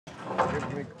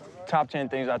Top 10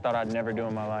 things I thought I'd never do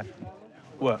in my life.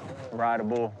 What? Ride a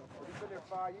bull.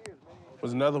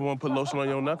 Was another one put lotion on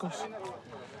your knuckles?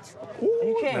 Ooh,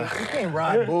 you can't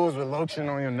ride bulls with lotion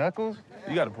on your knuckles.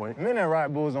 You got a point. Men that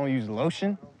ride bulls don't use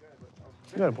lotion.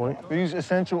 You got a point. They use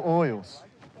essential oils.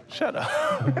 Shut up.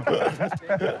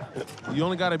 You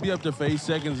only got to be up there for 8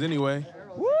 seconds anyway.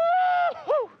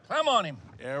 Woo-hoo! Come on him.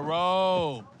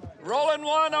 Errol. Rolling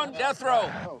one on death row.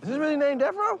 Is this really named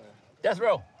Death Row? Death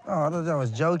row. Oh, I thought that was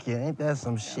joking. Ain't that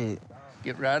some shit?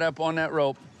 Get right up on that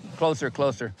rope. Closer,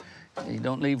 closer. You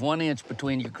don't leave 1 inch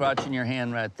between your crotch and your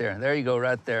hand right there. There you go,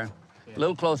 right there. A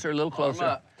little closer, a little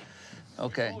closer.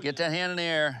 Okay, get that hand in the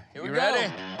air. Here we you go.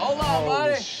 ready? Hold on,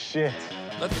 buddy. Shit.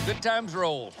 Let the good times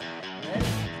roll.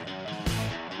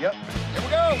 Yep. Here we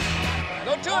go.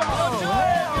 Go to it, go to it,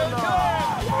 go to it.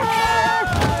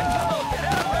 Get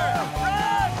out there.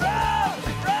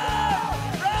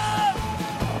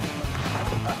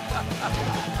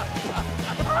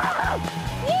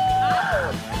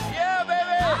 Run, yeah,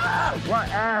 baby. My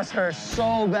ass hurts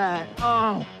so bad.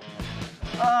 Oh.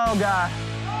 Oh, God.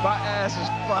 My ass is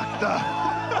fucked up.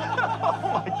 Oh,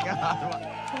 my God.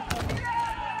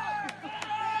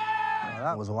 Oh,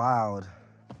 that was wild.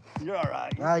 You're all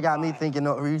right. Now you got me thinking,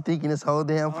 were you thinking this whole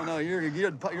damn... Oh, no, you're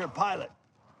a pilot.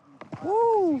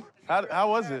 Woo! How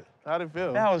was it? How'd it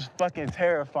feel? That was fucking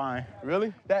terrifying.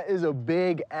 Really? That is a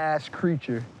big-ass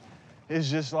creature. It's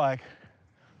just like,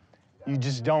 you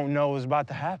just don't know what's about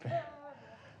to happen.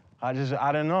 I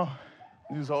don't know.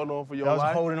 You was holding on for your I was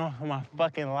life? holding on for my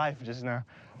fucking life just now.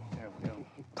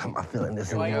 I'm not feeling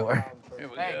this anymore. Here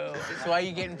we Hey, go. that's why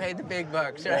you're getting paid the big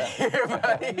bucks right here,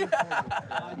 buddy.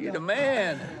 You're the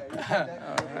man. All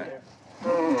right.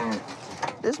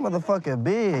 This motherfucker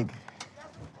big.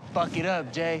 Fuck it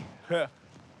up, Jay.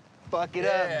 Fuck it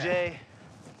up, Jay.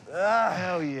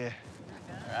 Hell yeah.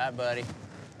 All right, buddy.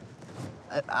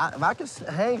 If I can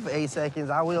hang for 8 seconds,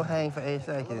 I will hang for 8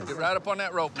 seconds. Get right up on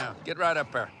that rope now. Get right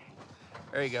up there.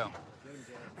 There you go.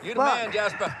 You the Fuck. man,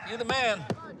 Jasper. You the man.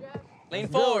 Lean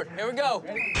forward. Here we go.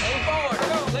 Lean forward.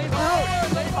 Go. Lean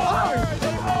forward. Lean forward.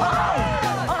 Lean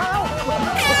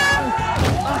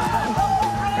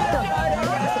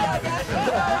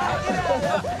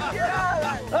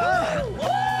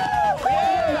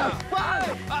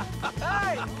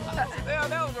Yeah,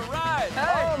 that was a ride.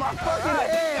 Oh, my fucking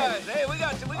head! Hey, we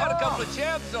got a couple of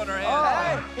champs on our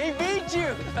hands. Hey, he beat you.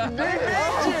 He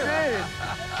beat you!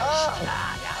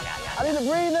 I need a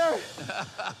breather.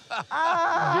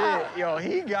 Yo,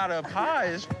 he got up high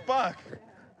as fuck.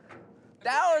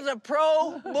 That was a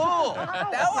pro bull.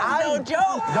 That was no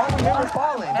joke. Don't remember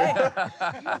falling.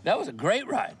 That was a great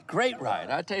ride. Great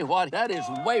ride. I tell you what, that is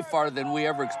way farther than we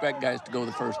ever expect guys to go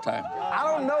the first time. I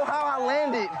don't know how I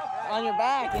landed. On your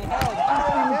back and held. I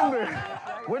don't remember.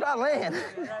 Where'd I land?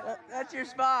 That's your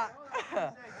spot. You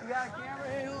got a camera?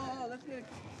 Hey, oh, that's good.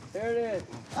 There it is.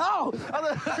 Oh! I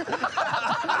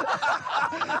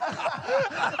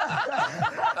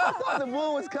thought the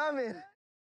bull was coming.